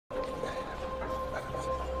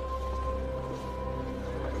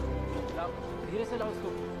धीरे से लाओ इसको,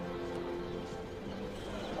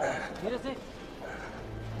 धीरे से,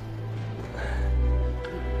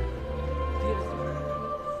 धीरे से।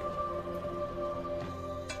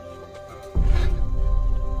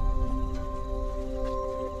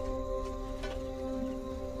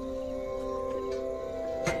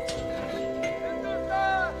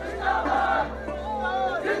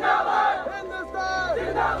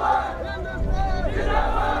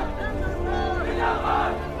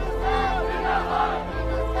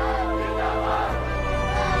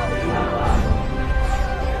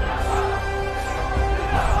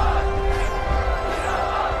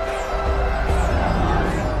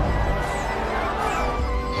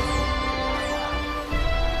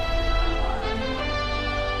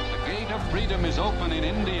 Freedom is open in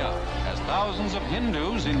India as thousands of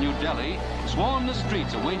Hindus in New Delhi swarm the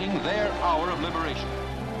streets awaiting their hour of liberation.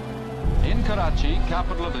 In Karachi,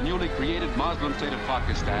 capital of the newly created Muslim state of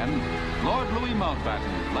Pakistan, Lord Louis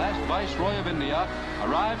Mountbatten, last Viceroy of India,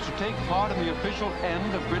 arrives to take part in the official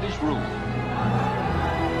end of British rule.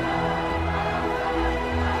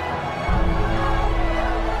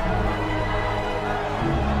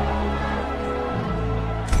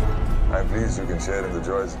 I'm pleased you can share in the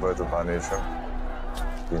joys of both of our nation.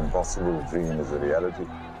 The impossible dream is a reality.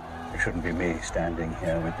 It shouldn't be me standing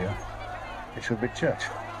here with you. It should be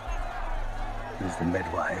Churchill. He's the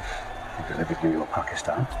midwife who delivered you your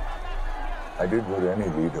Pakistan. I did what any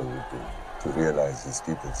leader would do to realize his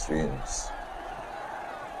deepest dreams.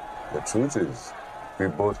 The truth is,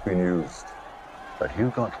 we've both been used. But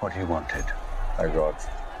you got what you wanted. I got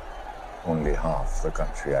only half the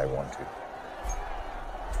country I wanted.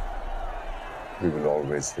 We will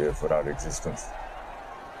always fear for our existence.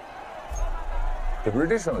 The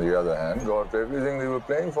British, on the other hand, got everything they were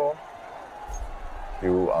playing for.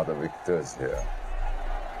 You are the victors here.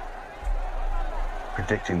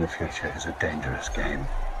 Predicting the future is a dangerous game.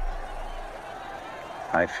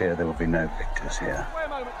 I fear there will be no victors here. Wait a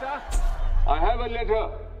moment, sir. I have a letter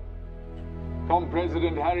from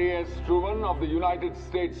President Harry S. Truman of the United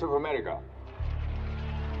States of America.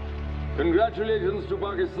 Congratulations to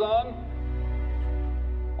Pakistan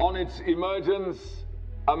on its emergence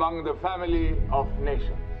among the family of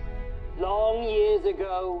nations. Long years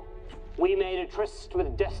ago, we made a tryst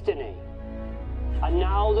with destiny. And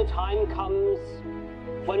now the time comes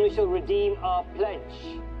when we shall redeem our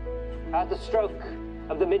pledge. At the stroke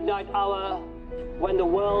of the midnight hour, when the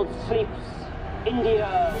world sleeps,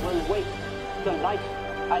 India will wake to life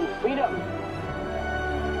and freedom.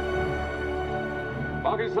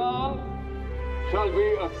 Pakistan shall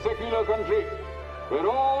be a secular country where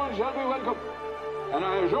all shall be welcome. And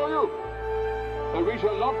I assure you that we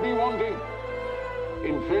shall not be wanting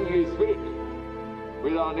in friendly spirit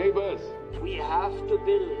with our neighbors. We have to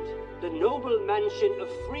build the noble mansion of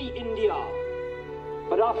free India.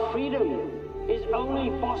 But our freedom is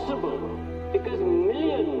only possible because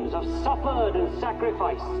millions have suffered and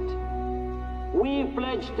sacrificed. We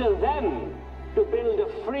pledge to them to build a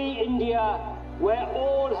free India where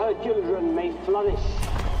all her children may flourish.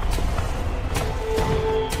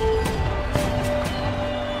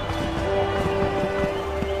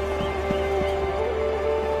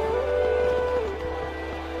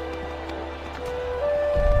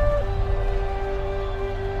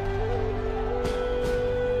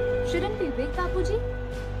 Shouldn't we wake Bapuji?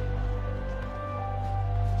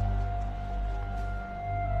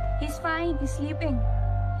 He's fine, he's sleeping.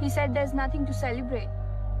 He said there's nothing to celebrate.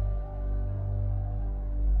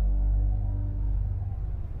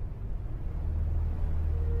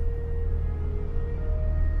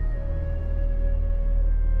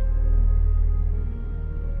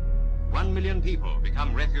 Million people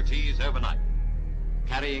become refugees overnight.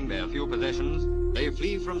 Carrying their few possessions, they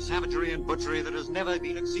flee from savagery and butchery that has never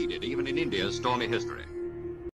been exceeded, even in India's stormy history.